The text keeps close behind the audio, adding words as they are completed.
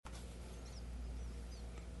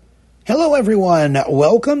Hello, everyone.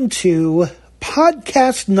 Welcome to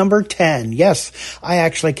podcast number 10. Yes, I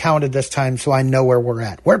actually counted this time, so I know where we're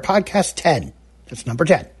at. We're at podcast 10. That's number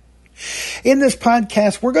 10. In this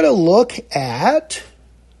podcast, we're going to look at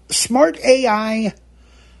Smart AI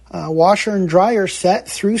washer and dryer set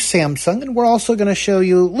through Samsung, and we're also going to show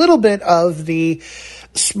you a little bit of the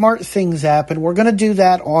Smart Things app, and we're going to do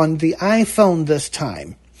that on the iPhone this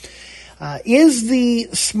time. Is the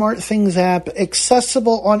Smart Things app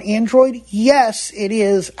accessible on Android? Yes, it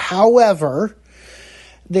is. However,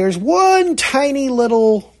 there's one tiny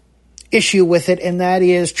little issue with it, and that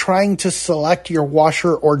is trying to select your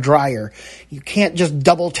washer or dryer. You can't just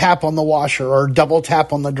double tap on the washer or double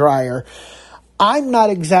tap on the dryer. I'm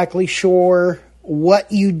not exactly sure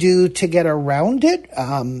what you do to get around it.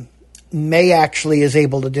 May actually is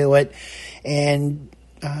able to do it, and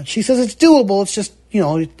she says it's doable. It's just,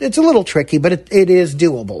 it's a little tricky, but it is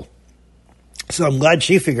doable. So I'm glad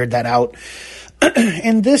she figured that out.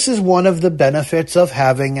 And this is one of the benefits of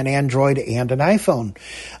having an Android and an iPhone,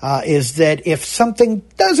 is that if something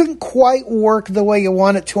doesn't quite work the way you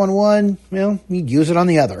want it to on one, you use it on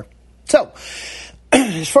the other. So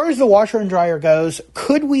as far as the washer and dryer goes,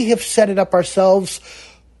 could we have set it up ourselves?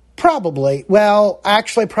 Probably. Well,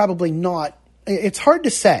 actually, probably not. It's hard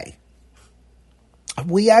to say.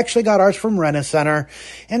 We actually got ours from Rent-A-Center,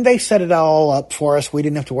 and they set it all up for us. We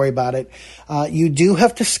didn't have to worry about it. You do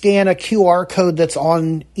have to scan a QR code that's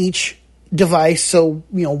on each device, so,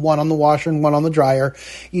 one on the washer and one on the dryer.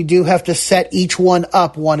 You do have to set each one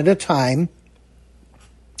up one at a time.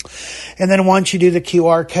 And then once you do the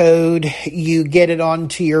QR code, you get it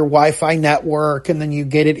onto your Wi-Fi network, and then you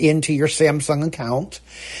get it into your Samsung account.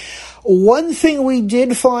 One thing we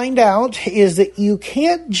did find out is that you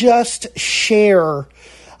can't just share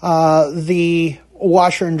the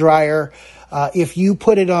washer and dryer. If you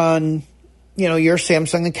put it on, your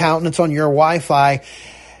Samsung account and it's on your Wi-Fi,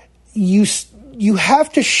 you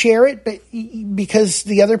have to share it, but because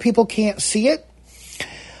the other people can't see it.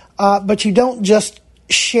 But you don't just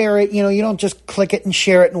share it. You don't just click it and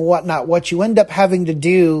share it and whatnot. What you end up having to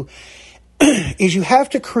do is you have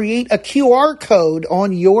to create a QR code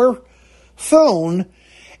on your phone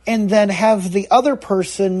and then have the other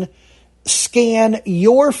person scan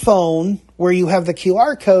your phone where you have the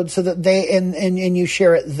QR code so that they and you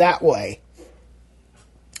share it that way.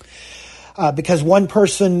 Because one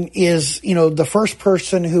person is, the first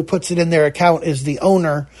person who puts it in their account is the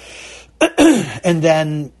owner, and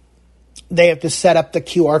then they have to set up the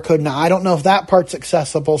QR code. Now, I don't know if that part's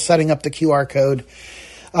accessible, setting up the QR code,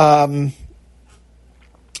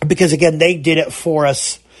 because again, they did it for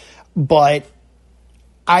us. But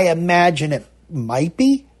I imagine it might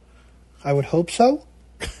be. I would hope so.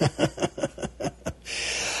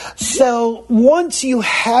 So once you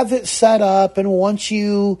have it set up and once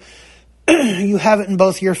you have it in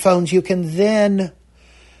both your phones, you can then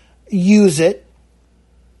use it.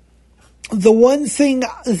 The one thing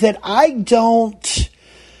that I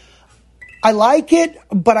like it,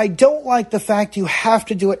 but I don't like the fact you have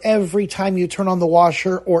to do it every time you turn on the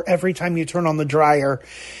washer or every time you turn on the dryer,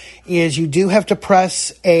 is you do have to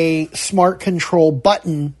press a smart control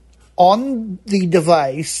button on the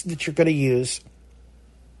device that you're going to use,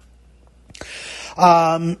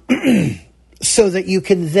 so that you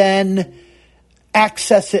can then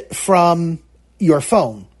access it from your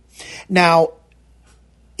phone. Now,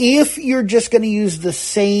 if you're just going to use the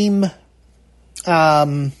same,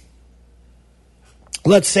 let's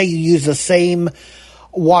say you use the same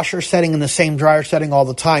washer setting and the same dryer setting all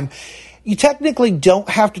the time, you technically don't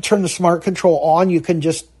have to turn the smart control on. You can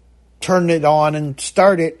just turn it on and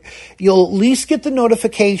start it. You'll at least get the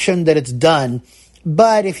notification that it's done.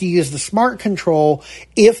 But if you use the smart control,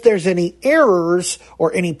 if there's any errors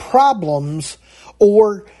or any problems,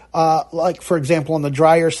 or like, for example, on the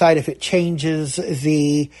dryer side, if it changes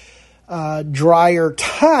the dryer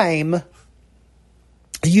time,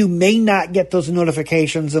 you may not get those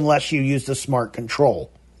notifications unless you use the smart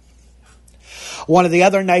control. One of the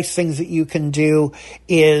other nice things that you can do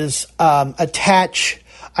is attach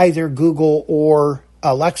either Google or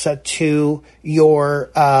Alexa to your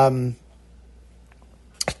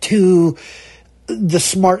to the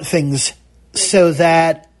Smart Things, so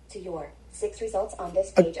that to your 6 results on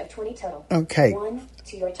this page of 20 total. Okay. 1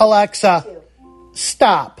 to your Alexa, 2.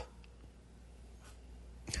 Stop.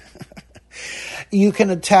 You can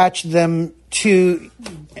attach them to,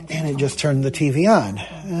 and it just turned the TV on.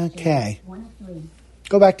 Okay.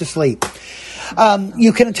 Go back to sleep.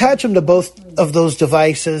 You can attach them to both of those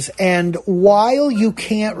devices, and while you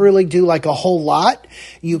can't really do like a whole lot,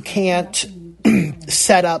 you can't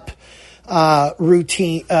set up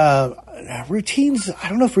routine, routines. I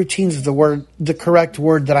don't know if routines is the correct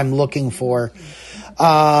word that I'm looking for.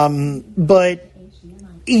 But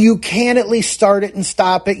you can at least start it and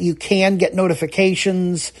stop it. You can get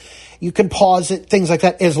notifications. You can pause it, things like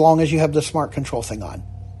that, as long as you have the smart control thing on.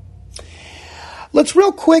 Let's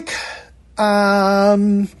real quick,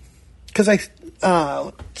 let's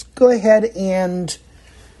go ahead and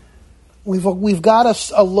we've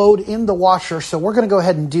got a load in the washer, so we're going to go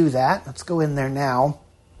ahead and do that. Let's go in there now.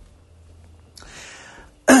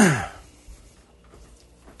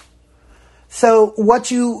 So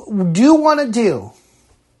what you do want to do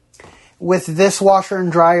with this washer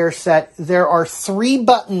and dryer set, there are 3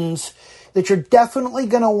 buttons that you're definitely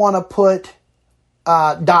going to want to put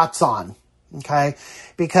dots on, okay?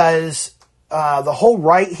 Because the whole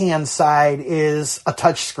right-hand side is a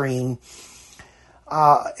touch screen,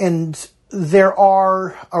 and there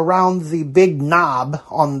are, around the big knob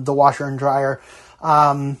on the washer and dryer,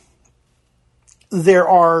 there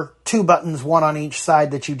are 2 buttons, one on each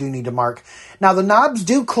side, that you do need to mark. Now, the knobs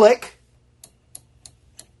do click.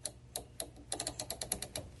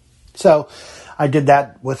 So I did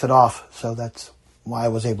that with it off. So that's why I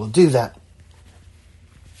was able to do that.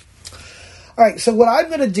 All right, so what I'm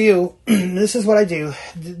going to do, this is what I do.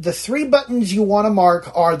 The 3 buttons you want to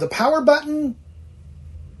mark are the power button,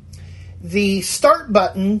 the start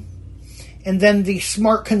button, and then the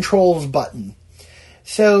smart controls button.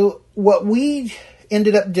 So what we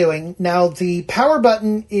ended up doing, now the power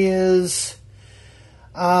button is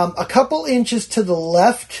a couple inches to the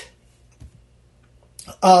left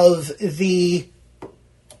of the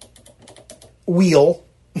wheel,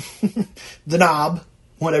 the knob,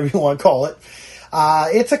 whatever you want to call it.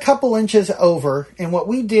 It's a couple inches over, and what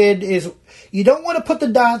we did is, you don't want to put the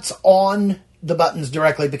dots on the buttons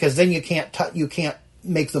directly, because then you can't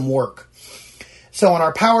make them work. So on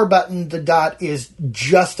our power button, the dot is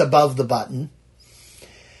just above the button.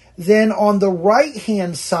 Then on the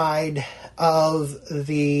right-hand side of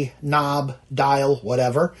the knob, dial,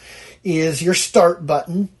 whatever, is your start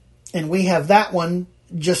button. And we have that one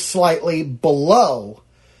just slightly below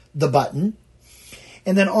the button.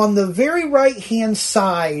 And then on the very right-hand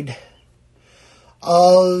side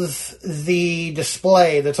of the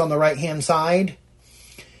display that's on the right-hand side,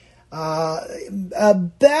 about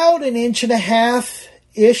 1.5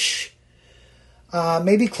 inches-ish,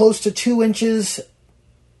 maybe close to 2 inches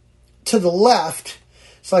to the left.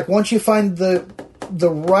 It's like once you find the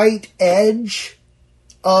right edge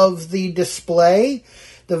of the display,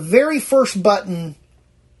 the very first button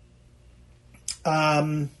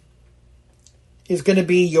is going to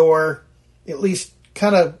be your, at least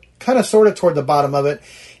kind of sort of toward the bottom of it,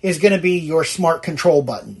 is going to be your smart control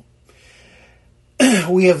button.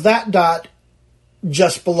 We have that dot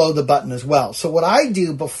just below the button as well. So what I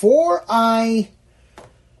do before I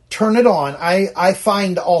turn it on, I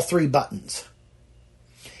find all 3 buttons.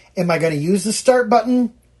 Am I going to use the start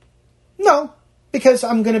button? No, because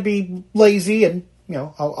I'm going to be lazy, and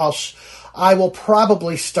I will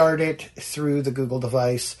probably start it through the Google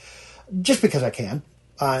device just because I can,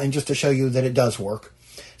 and just to show you that it does work.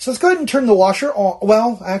 So let's go ahead and turn the washer on.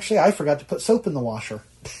 Well, actually, I forgot to put soap in the washer.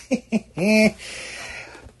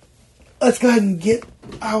 Let's go ahead and get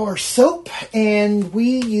our soap, and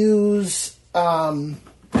we use,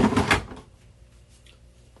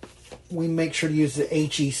 we make sure to use the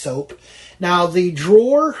HE soap. Now, the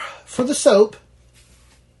drawer for the soap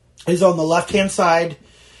is on the left-hand side.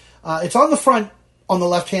 It's on the front on the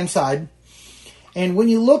left-hand side. And when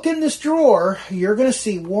you look in this drawer, you're going to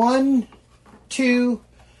see 1, 2,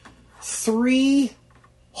 3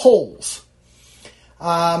 holes.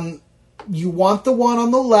 You want the one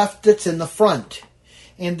on the left that's in the front.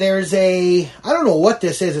 And there's I don't know what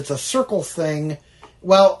this is. It's a circle thing.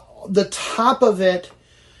 Well, the top of it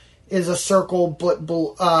is a circle, but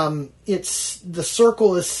the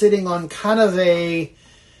circle is sitting on kind of a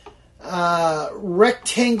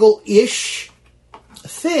rectangle-ish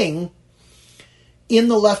thing in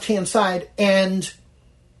the left-hand side, and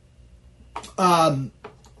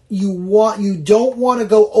you don't want to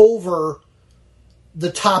go over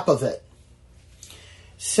the top of it.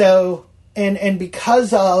 So, and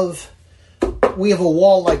because of, we have a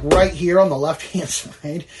wall like right here on the left-hand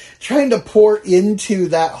side, trying to pour into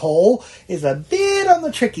that hole is a bit on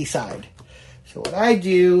the tricky side. So what I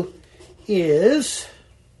do is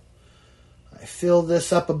I fill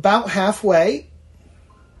this up about halfway,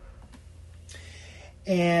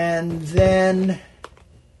 and then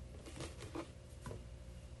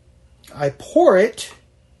I pour it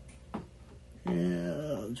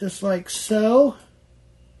just like so.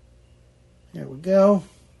 There we go.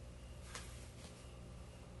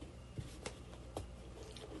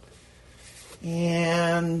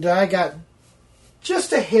 And I got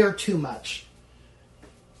just a hair too much.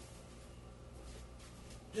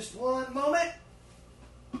 Just one moment.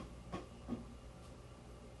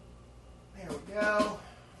 There we go.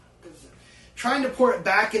 Trying to pour it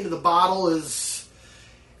back into the bottle is...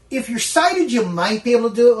 If you're sighted, you might be able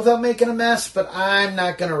to do it without making a mess, but I'm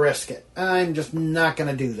not going to risk it. I'm just not going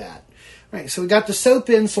to do that. All right, so we got the soap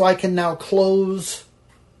in, so I can now close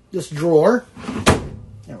this drawer.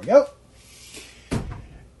 There we go.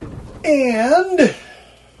 And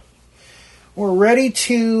we're ready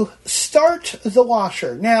to start the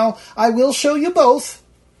washer. Now, I will show you both,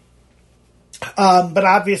 but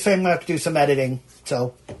obviously I'm going to have to do some editing,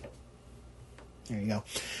 so there you go.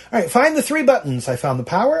 All right, find the 3 buttons. I found the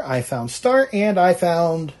power, I found start, and I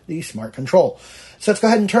found the smart control. So let's go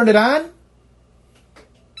ahead and turn it on.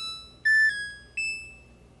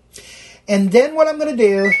 And then what I'm going to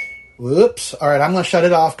do... Whoops. All right, I'm going to shut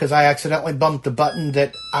it off because I accidentally bumped the button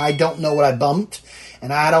that I don't know what I bumped.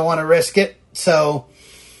 And I don't want to risk it. So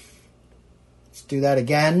let's do that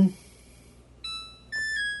again.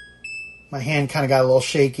 My hand kind of got a little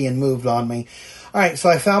shaky and moved on me. All right, so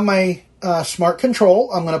I found my smart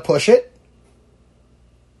control. I'm going to push it.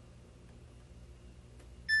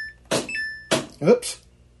 Oops.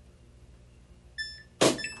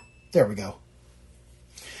 There we go.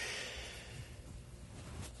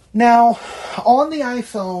 Now, on the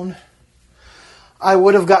iPhone, I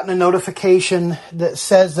would have gotten a notification that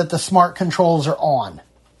says that the smart controls are on.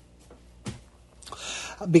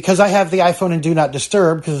 Because I have the iPhone in Do Not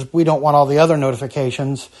Disturb, because we don't want all the other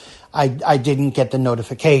notifications, I didn't get the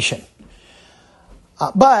notification.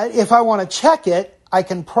 But if I want to check it, I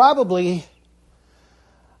can probably,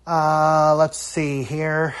 let's see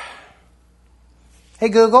here. Hey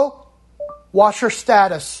Google, washer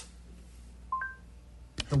status.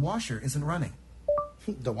 The washer isn't running.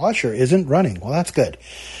 The washer isn't running. Well, that's good.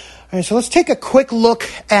 All right, so let's take a quick look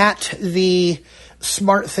at the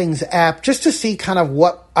SmartThings app just to see kind of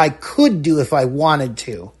what I could do if I wanted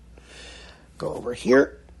to. Go over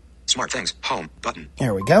here. SmartThings, home, button.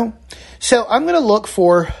 There we go. So I'm going to look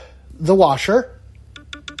for the washer.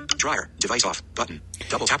 Dryer, device off, button.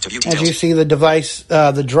 Double tap to view As details. you see, the device,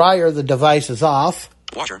 the dryer, the device is off.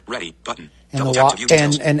 Washer, ready, button. And Double the, tap to view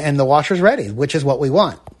details. and the washer's ready, which is what we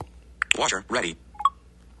want. Washer, ready.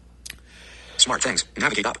 SmartThings,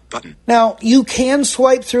 navigate up, button. Now, you can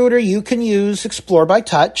swipe through it or you can use Explore by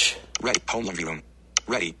Touch. Ready, home laundry room.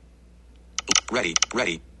 Ready. Ready,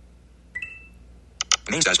 ready.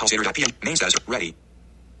 Main status, callsator.png. Main status, ready.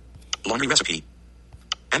 Laundry recipe.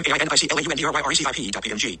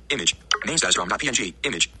 MAINICLAUNDRYREC5PE.png. Image. Main status rom.png.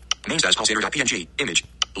 Image. Main status callsator.png. Image.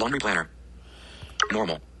 Laundry planner.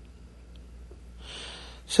 Normal.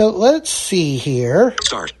 So let's see here.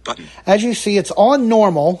 Start, button. As you see, it's on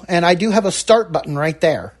normal, and I do have a start button right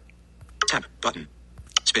there. Tab, button.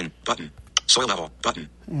 Spin, button. Soil level, button.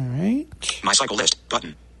 All right. My cycle list,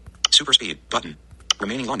 button. Super speed, button.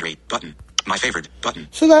 Remaining laundry, button. My favorite, button.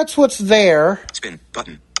 So that's what's there. Spin,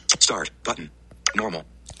 button. Start, button. Normal.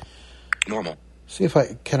 Normal. See if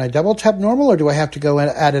can I double tap normal, or do I have to go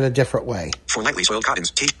at it a different way? For lightly soiled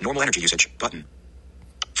cottons, normal energy usage, button.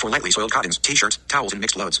 For lightly soiled cottons, t-shirts, towels, and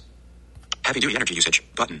mixed loads. Heavy duty energy usage,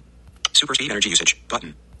 button. Super speed energy usage,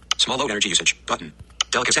 button. Small load energy usage, button.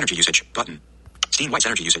 Delicate energy usage, button. Steam whites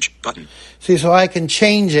energy usage, button. See, so I can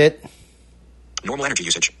change it. Normal energy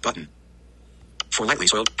usage, button. For lightly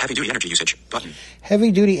soiled, heavy duty energy usage, button.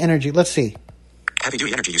 Heavy duty energy, let's see. Heavy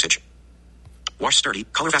duty energy usage. Wash sturdy,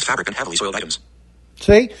 color fast fabric and heavily soiled items.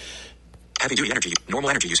 See? Heavy duty energy, normal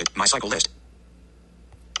energy usage, my cycle list.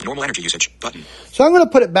 Normal energy usage, button. So I'm going to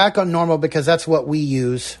put it back on normal because that's what we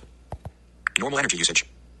use. Normal energy usage.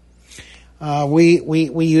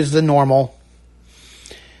 We use the normal.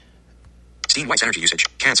 Steam whites energy usage,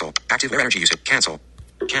 cancel. Active wear energy usage, cancel.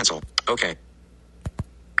 Cancel, okay.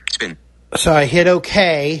 Spin. So I hit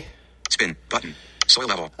OK. Spin, button. Soil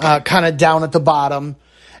level. Kind of down at the bottom.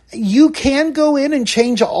 You can go in and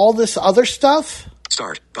change all this other stuff.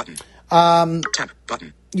 Start, button. Temp,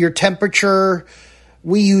 button. Your temperature,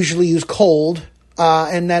 we usually use cold,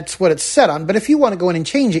 and that's what it's set on. But if you want to go in and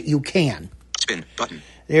change it, you can. Spin, button.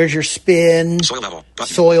 There's your spin. Soil level,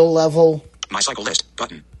 button. Soil level. My cycle list,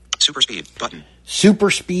 button. Super speed, button.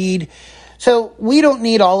 Super speed. So we don't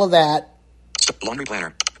need all of that. Laundry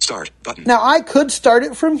planner, start, button. Now I could start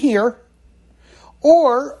it from here,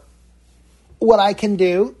 or what I can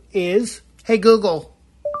do is, hey Google,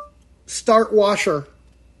 start washer.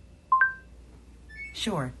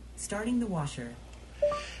 Sure, starting the washer.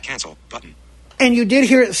 Cancel, button. And you did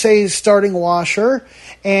hear it say starting washer,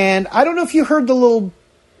 and I don't know if you heard the little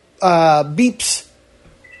beeps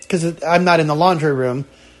because I'm not in the laundry room.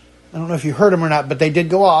 I don't know if you heard them or not, but they did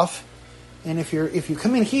go off. And if you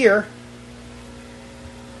come in here,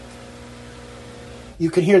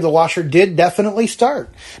 you can hear the washer did definitely start.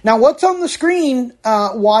 Now, what's on the screen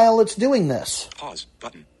while it's doing this? Pause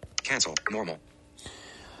button. Cancel. Normal.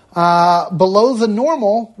 Below the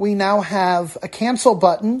normal, we now have a cancel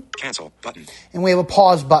button. Cancel button. And we have a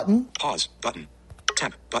pause button. Pause button.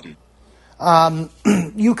 Temp button.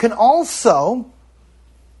 You can also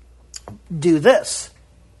do this.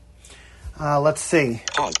 Let's see.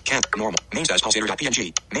 Pause. Can't. Normal. Main status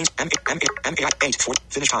pulsator.png. Main. MAI 8. 4.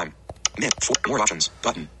 Finish time. Min. 4. More options.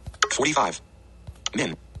 Button. 45.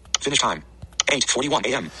 Min. Finish time. 8:41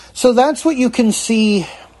 a.m. So that's what you can see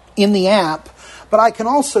in the app, but I can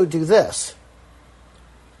also do this.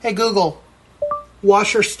 Hey Google,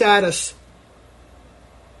 washer status.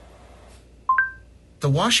 The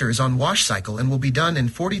washer is on wash cycle and will be done in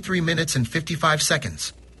 43 minutes and 55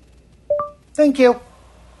 seconds. Thank you.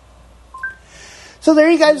 So there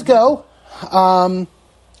you guys go.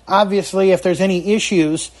 Obviously, if there's any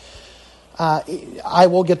issues, I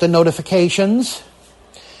will get the notifications.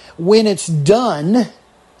 When it's done,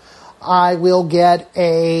 I will get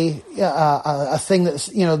a thing that's,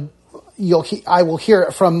 I will hear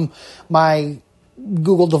it from my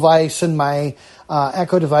Google device and my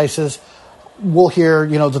Echo devices. We'll hear,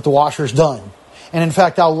 that the washer's done. And in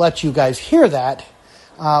fact, I'll let you guys hear that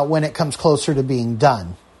when it comes closer to being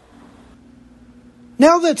done.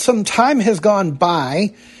 Now that some time has gone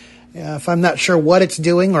by, if I'm not sure what it's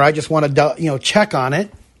doing or I just want to, check on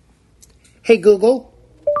it. Hey, Google,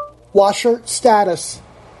 washer status.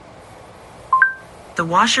 The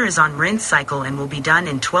washer is on rinse cycle and will be done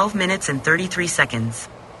in 12 minutes and 33 seconds.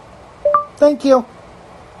 Thank you.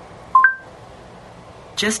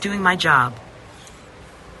 Just doing my job.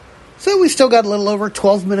 So we still got a little over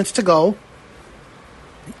 12 minutes to go.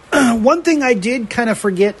 One thing I did kind of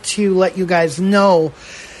forget to let you guys know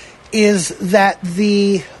is that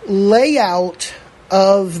the layout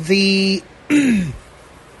of the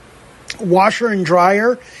washer and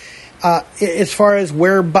dryer, as far as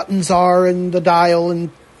where buttons are and the dial and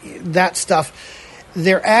that stuff,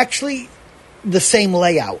 they're actually the same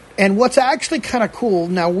layout. And what's actually kind of cool,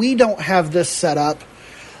 now we don't have this set up,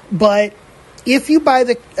 but if you buy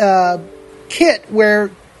the kit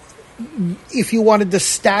where if you wanted to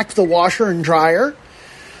stack the washer and dryer,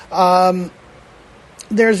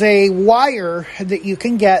 there's a wire that you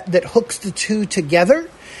can get that hooks the two together.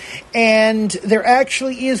 And there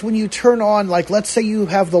actually is, when you turn on, like let's say you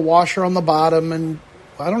have the washer on the bottom, and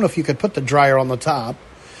I don't know if you could put the dryer on the top.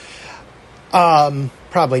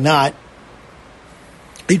 Probably not.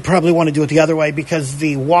 You'd probably want to do it the other way because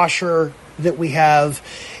the washer that we have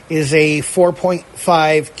is a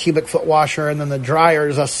 4.5 cubic foot washer, and then the dryer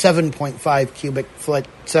is a 7.5 cubic foot.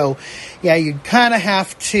 So, yeah, you'd kind of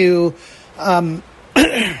have to, I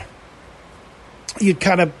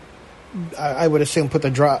would assume, put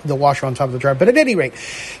the washer on top of the dryer. But at any rate,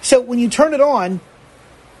 so when you turn it on,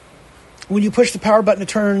 when you push the power button to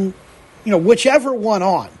turn, whichever one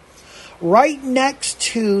on, right next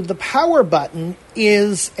to the power button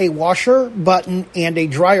is a washer button and a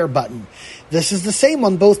dryer button. This is the same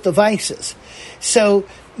on both devices. So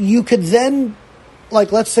you could then,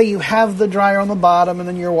 like let's say you have the dryer on the bottom and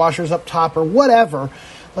then your washer's up top or whatever.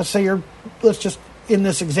 Let's just, in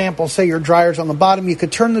this example, say your dryer's on the bottom. You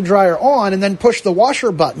could turn the dryer on and then push the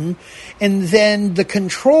washer button, and then the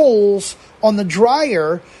controls on the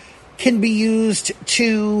dryer can be used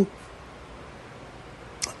to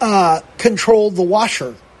control the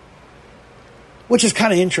washer, which is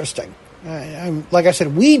kind of interesting. Like I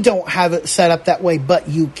said, we don't have it set up that way, but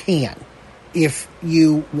you can if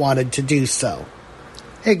you wanted to do so.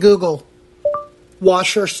 Hey, Google,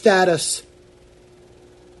 washer status.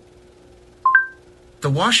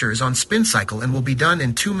 The washer is on spin cycle and will be done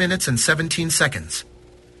in 2 minutes and 17 seconds.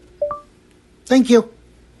 Thank you.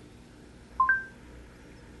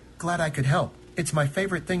 Glad I could help. It's my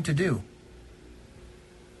favorite thing to do.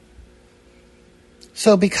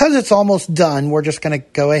 So because it's almost done, we're just going to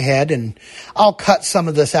go ahead, and I'll cut some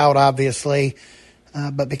of this out, obviously.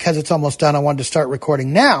 But because it's almost done, I wanted to start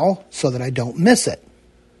recording now so that I don't miss it.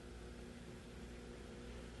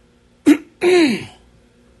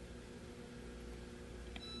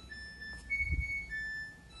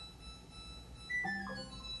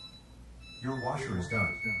 Your washer is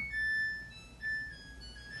done.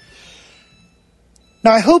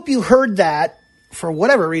 Now, I hope you heard that. For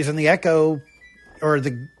whatever reason, the Echo or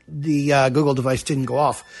the Google device didn't go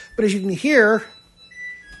off. But as you can hear,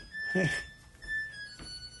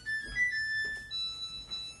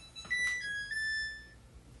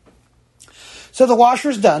 So the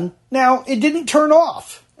washer's done. Now, it didn't turn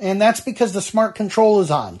off, and that's because the smart control is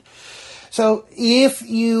on. So if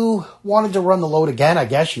you wanted to run the load again, I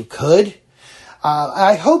guess you could.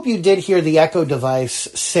 I hope you did hear the Echo device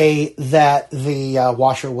say that the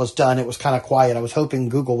washer was done. It was kind of quiet. I was hoping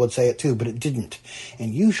Google would say it too, but it didn't.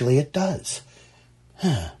 And usually it does.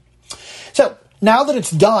 So now that it's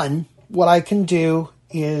done, what I can do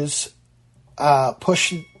is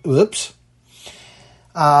push... Oops.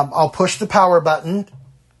 I'll push the power button.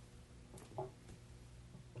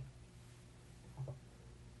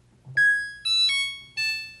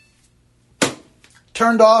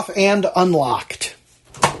 Turned off and unlocked.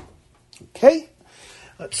 Okay.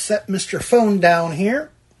 Let's set Mr. Phone down here.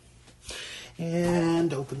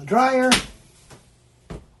 And open the dryer.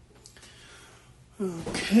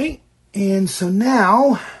 Okay. And so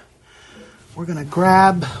now we're going to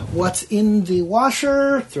grab what's in the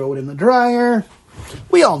washer, throw it in the dryer.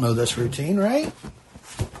 We all know this routine, right?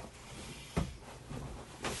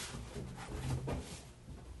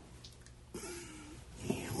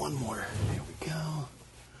 And one more. There we go.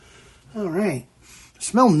 All right.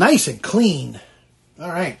 Smell nice and clean. All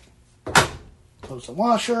right. Close the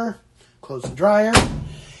washer. Close the dryer.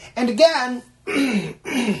 And again,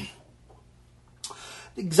 the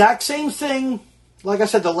exact same thing. Like I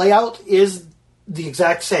said, the layout is the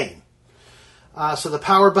exact same. So the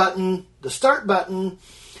power button, the start button,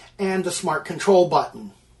 and the smart control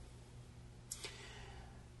button.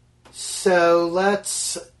 So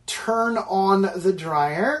let's turn on the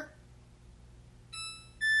dryer.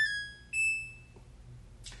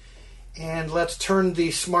 And let's turn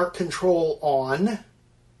the smart control on.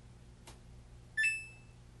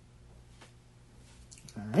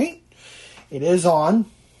 All right. It is on.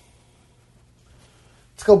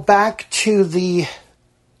 Let's go back to the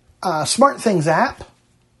SmartThings app.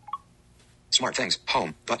 SmartThings,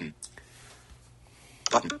 home, button.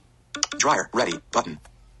 Button. Dryer, ready, button.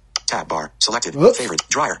 Tab bar, selected, Whoops. favorite,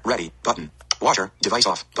 dryer, ready, button. Washer, device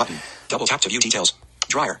off, button. Double tap to view details.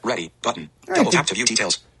 Dryer, ready, button. All right, Double tap to view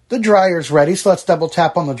details. The dryer's ready, so let's double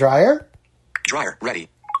tap on the dryer. Dryer, ready.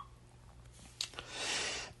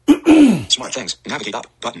 SmartThings, navigate up,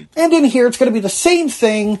 button. And in here, it's going to be the same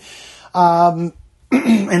thing. In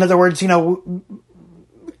other words,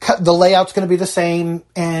 the layout's going to be the same,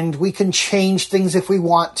 and we can change things if we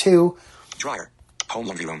want to. Dryer, home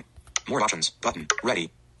laundry room. More options, button,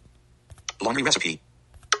 ready. Laundry recipe.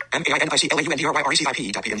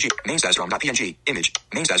 MAINICLAUNDRYRECIPE.png. Mainstasrom.png. Image.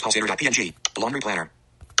 Mainstaspulsator.png. Laundry planner.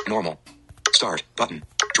 Normal. Start, button.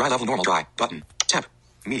 Dry level normal dry, button. Temp.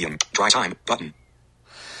 Medium. Dry time, button.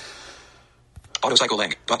 Auto cycle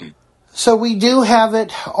length, button. So we do have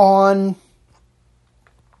it on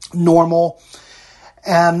normal.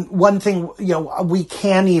 And one thing, we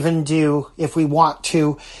can even do, if we want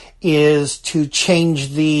to, is to change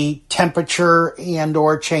the temperature and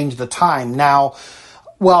or change the time. Now,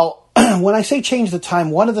 when I say change the time,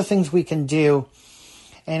 one of the things we can do,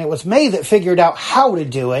 and it was May that figured out how to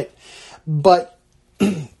do it, but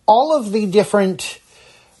all of the different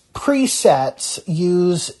presets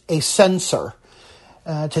use a sensor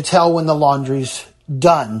to tell when the laundry's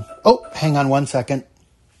done. Oh, hang on one second.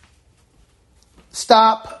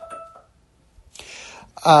 Stop.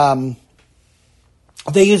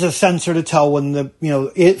 They use a sensor to tell when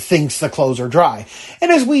it thinks the clothes are dry.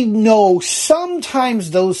 And as we know,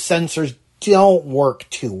 sometimes those sensors don't work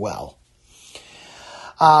too well.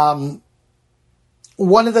 One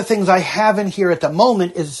of the things I have in here at the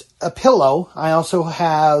moment is a pillow. I also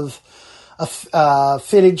have a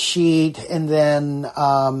fitted sheet, and then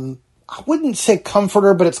I wouldn't say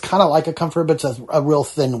comforter, but it's kind of like a comforter, but it's a real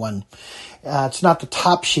thin one. It's not the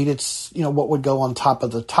top sheet. It's, what would go on top of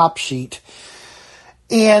the top sheet.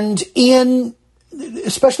 And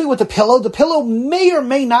especially with the pillow may or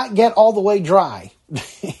may not get all the way dry.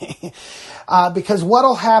 Because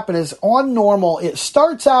what'll happen is on normal, it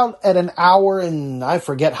starts out at an hour and I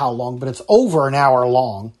forget how long, but it's over an hour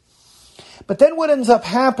long. But then what ends up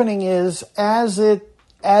happening is as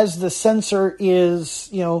the sensor is,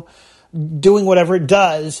 doing whatever it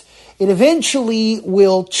does, it eventually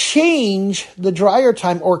will change the dryer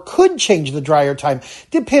time, or could change the dryer time,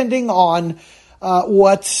 depending on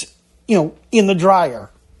what's in the dryer.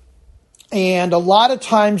 And a lot of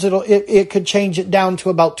times it could change it down to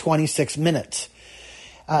about 26 minutes.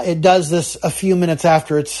 It does this a few minutes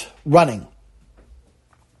after it's running.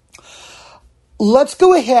 Let's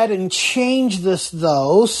go ahead and change this,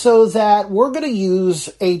 though, so that we're going to use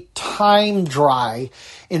a time dry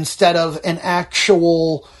instead of an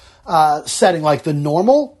actual setting like the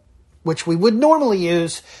normal, which we would normally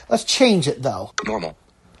use. Let's change it, though. Normal.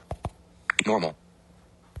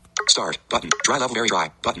 Start. Button. Dry level very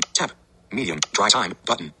dry. Button. Temp. Medium. Dry time.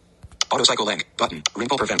 Button. Auto cycle length. Button.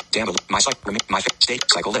 Wrinkle prevent. Damble. My cycle. My state.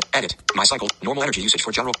 Cycle lit. Edit. My cycle. Normal energy usage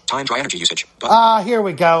for general. Time dry energy usage. Button. Here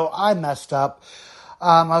we go. I messed up.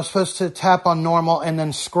 I was supposed to tap on normal and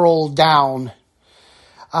then scroll down.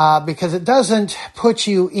 Because it doesn't put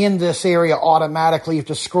you in this area automatically. You have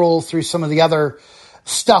to scroll through some of the other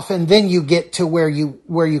stuff, and then you get to where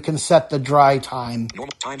you can set the dry time.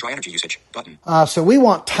 Normal time dry energy usage. Button. So we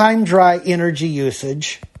want time dry energy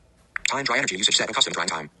usage. Time dry energy usage set a custom drying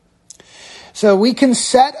time. So we can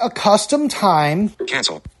set a custom time.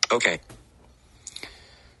 Cancel. Okay.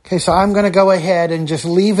 Okay, so I'm going to go ahead and just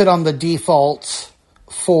leave it on the defaults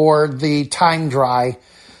for the time dry.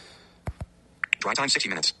 Dry time 60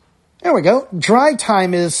 minutes. There we go. Dry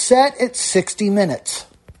time is set at 60 minutes.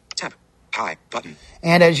 Temp. High. Button.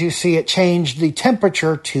 And as you see, it changed the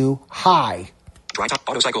temperature to high. Dry time.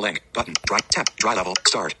 Auto cycle length. Button. Dry temp. Dry level.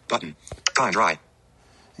 Start. Button. Time dry.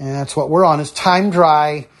 And that's what we're on, is time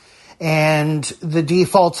dry. And the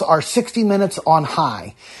defaults are 60 minutes on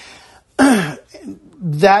high.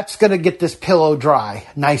 That's going to get this pillow dry,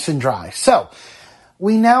 nice and dry. So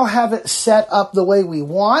we now have it set up the way we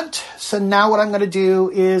want. So now what I'm going to do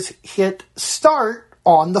is hit start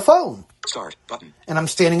on the phone. Start. Button. And I'm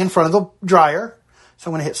standing in front of the dryer. So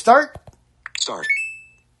I'm going to hit start. Start.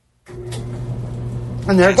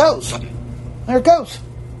 And there it goes. Button. There it goes.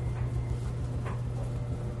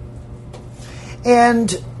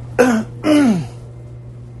 And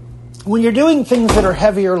when you're doing things that are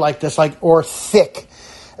heavier like this, or thick,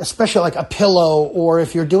 especially like a pillow, or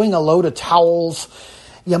if you're doing a load of towels,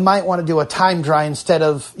 you might want to do a time dry instead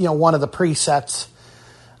of, one of the presets,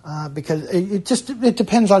 because it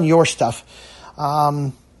depends on your stuff.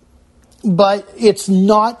 But it's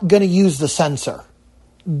not going to use the sensor.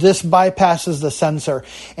 This bypasses the sensor.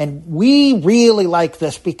 And we really like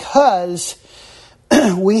this because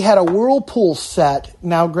we had a Whirlpool set.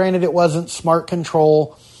 Now, granted, it wasn't smart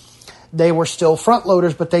control. They were still front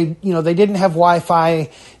loaders, but they didn't have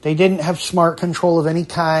Wi-Fi. They didn't have smart control of any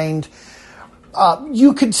kind.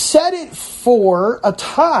 You could set it for a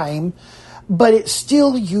time, but it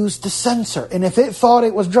still used the sensor. And if it thought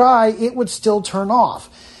it was dry, it would still turn off.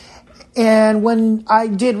 And when I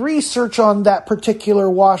did research on that particular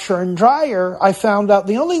washer and dryer, I found out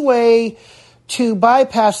the only way to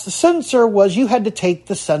bypass the sensor was you had to take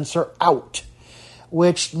the sensor out,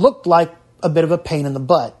 which looked like a bit of a pain in the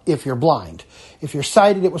butt if you're blind. If you're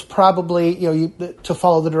sighted, it was probably, to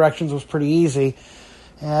follow the directions was pretty easy.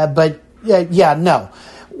 But no.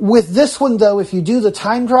 With this one, though, if you do the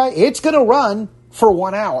time dry, it's going to run for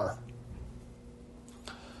 1 hour.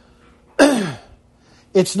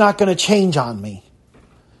 It's not going to change on me.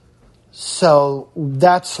 So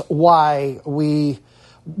that's why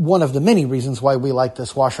one of the many reasons why we like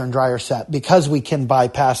this washer and dryer set, because we can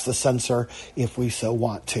bypass the sensor if we so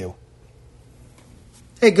want to.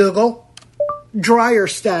 Hey Google, dryer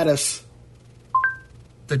status.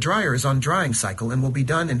 The dryer is on drying cycle and will be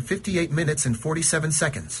done in 58 minutes and 47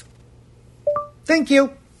 seconds. Thank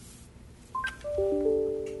you.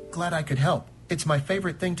 Glad I could help. It's my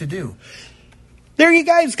favorite thing to do. There you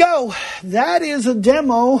guys go. That is a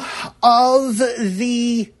demo of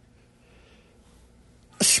the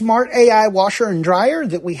Smart AI washer and dryer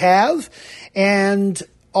that we have, and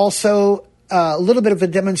also a little bit of a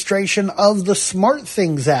demonstration of the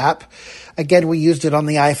SmartThings app. Again, we used it on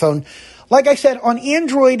the iPhone. Like I said, on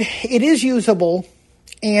Android, it is usable.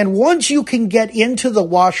 And once you can get into the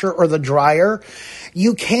washer or the dryer,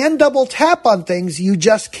 you can double tap on things. You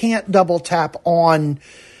just can't double tap on,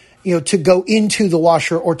 to go into the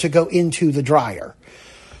washer or to go into the dryer.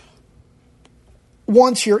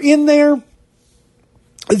 Once you're in there,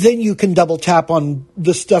 then you can double tap on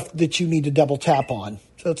the stuff that you need to double tap on.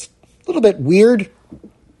 So it's a little bit weird,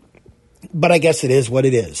 but I guess it is what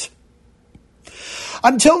it is.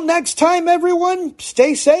 Until next time, everyone,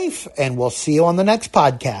 stay safe, and we'll see you on the next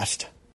podcast.